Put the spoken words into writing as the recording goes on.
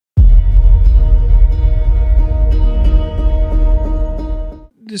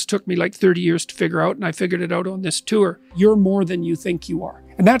this took me like 30 years to figure out, and I figured it out on this tour. You're more than you think you are.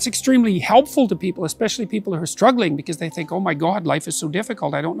 And that's extremely helpful to people, especially people who are struggling, because they think, oh my God, life is so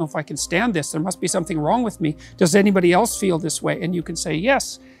difficult. I don't know if I can stand this. There must be something wrong with me. Does anybody else feel this way? And you can say,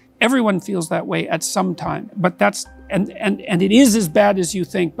 yes, everyone feels that way at some time. But that's, and it is as bad as you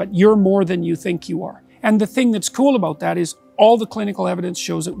think, but you're more than you think you are. And the thing that's cool about that is all the clinical evidence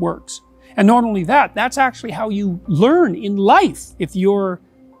shows it works. And not only that, that's actually how you learn in life. If you're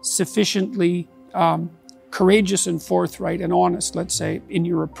sufficiently courageous and forthright and honest, let's say, in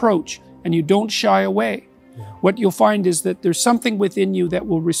your approach, and you don't shy away, what you'll find is that there's something within you that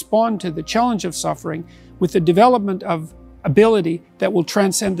will respond to the challenge of suffering with the development of ability that will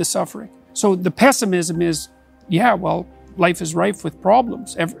transcend the suffering. So the pessimism is, yeah, well, life is rife with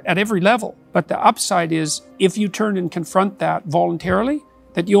problems at every level. But the upside is, if you turn and confront that voluntarily,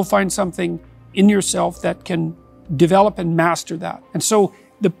 that you'll find something in yourself that can develop and master that. And so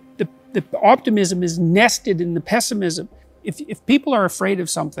the optimism is nested in the pessimism. If people are afraid of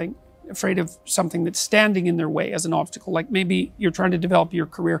something that's standing in their way as an obstacle, like maybe you're trying to develop your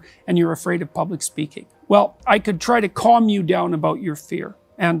career and you're afraid of public speaking. Well, I could try to calm you down about your fear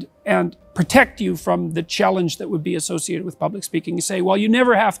and protect you from the challenge that would be associated with public speaking. You say, well, you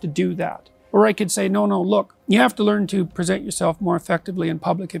never have to do that. Or I could say, no, look, you have to learn to present yourself more effectively in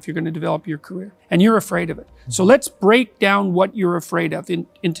public if you're going to develop your career. And you're afraid of it. So let's break down what you're afraid of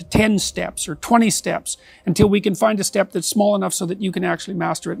into 10 steps or 20 steps until we can find a step that's small enough so that you can actually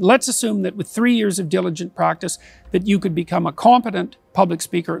master it. And let's assume that with 3 years of diligent practice that you could become a competent public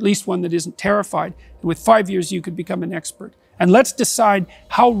speaker, at least one that isn't terrified. And with 5 years, you could become an expert. And let's decide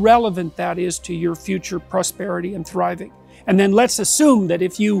how relevant that is to your future prosperity and thriving. And then let's assume that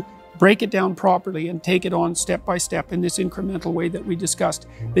if you break it down properly and take it on step by step in this incremental way that we discussed,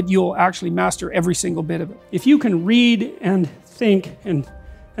 that you'll actually master every single bit of it. If you can read and think and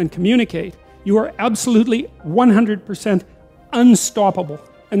communicate, you are absolutely 100% unstoppable.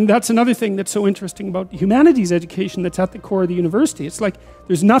 And that's another thing that's so interesting about the humanities education that's at the core of the university. It's like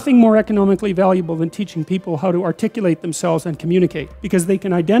there's nothing more economically valuable than teaching people how to articulate themselves and communicate, because they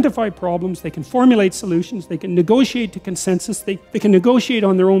can identify problems, they can formulate solutions, they can negotiate to consensus, they can negotiate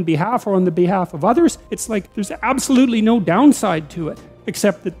on their own behalf or on the behalf of others. It's like there's absolutely no downside to it,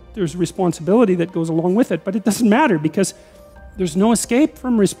 except that there's responsibility that goes along with it. But it doesn't matter, because there's no escape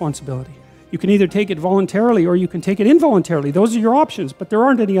from responsibility. You can either take it voluntarily or you can take it involuntarily. Those are your options, but there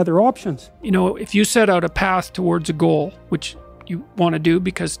aren't any other options. You know, if you set out a path towards a goal, which you want to do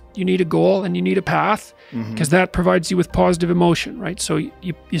because you need a goal and you need a path, because that provides you with positive emotion, right? So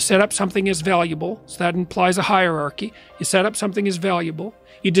you set up something as valuable, so that implies a hierarchy. You set up something as valuable.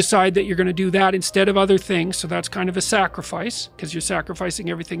 You decide that you're going to do that instead of other things, so that's kind of a sacrifice, because you're sacrificing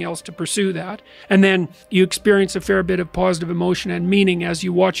everything else to pursue that. And then you experience a fair bit of positive emotion and meaning as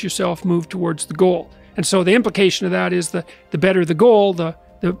you watch yourself move towards the goal. And so the implication of that is the better the goal, the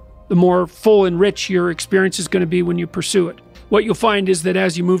more full and rich your experience is going to be when you pursue it. What you'll find is that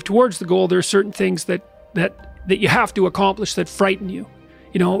as you move towards the goal, there are certain things that you have to accomplish that frighten you.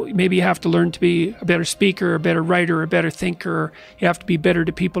 You know, maybe you have to learn to be a better speaker, a better writer, a better thinker, or you have to be better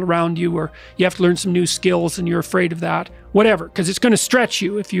to people around you, or you have to learn some new skills and you're afraid of that. Whatever, because it's going to stretch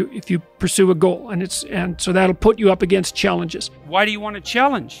you if you pursue a goal, and so that'll put you up against challenges. Why do you want to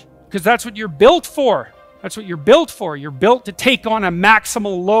challenge? Because that's what you're built for. That's what you're built for. You're built to take on a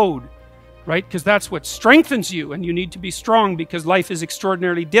maximal load, right? Because that's what strengthens you, and you need to be strong because life is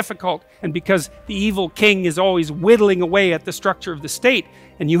extraordinarily difficult, and because the evil king is always whittling away at the structure of the state,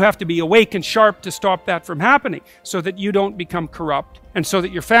 and you have to be awake and sharp to stop that from happening, so that you don't become corrupt, and so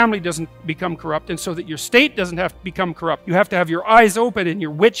that your family doesn't become corrupt, and so that your state doesn't have to become corrupt. You have to have your eyes open and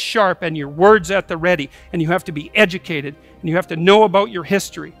your wits sharp and your words at the ready, and you have to be educated, and you have to know about your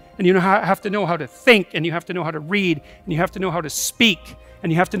history, and you have to know how to think, and you have to know how to read, and you have to know how to speak,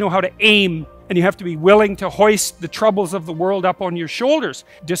 and you have to know how to aim, and you have to be willing to hoist the troubles of the world up on your shoulders,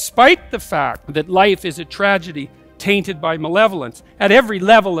 despite the fact that life is a tragedy tainted by malevolence. At every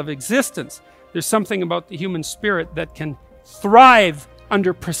level of existence, there's something about the human spirit that can thrive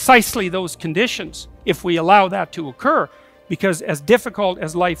under precisely those conditions if we allow that to occur. Because as difficult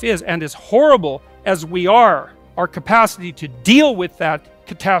as life is, and as horrible as we are, our capacity to deal with that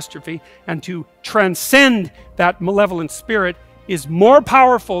catastrophe and to transcend that malevolent spirit is more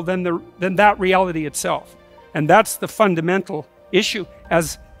powerful than that reality itself. And that's the fundamental issue.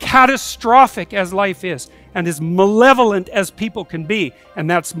 As catastrophic as life is, and as malevolent as people can be, and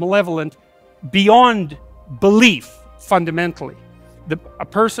that's malevolent beyond belief, fundamentally. A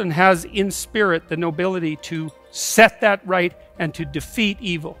person has in spirit the nobility to set that right and to defeat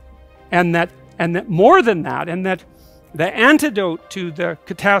evil. And that more than that, and that The antidote to the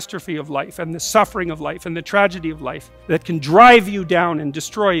catastrophe of life and the suffering of life and the tragedy of life that can drive you down and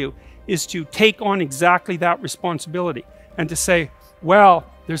destroy you is to take on exactly that responsibility and to say, well,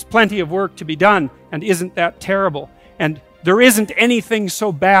 there's plenty of work to be done, and isn't that terrible? And there isn't anything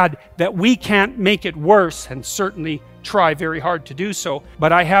so bad that we can't make it worse, and certainly try very hard to do so,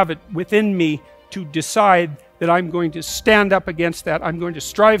 but I have it within me to decide that I'm going to stand up against that. I'm going to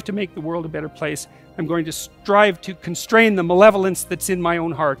strive to make the world a better place. I'm going to strive to constrain the malevolence that's in my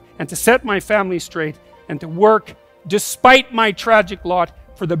own heart and to set my family straight and to work, despite my tragic lot,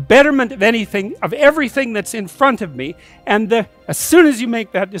 for the betterment of everything that's in front of me. And as soon as you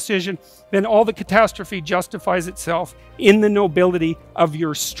make that decision, then all the catastrophe justifies itself in the nobility of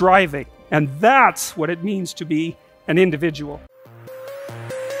your striving. And that's what it means to be an individual.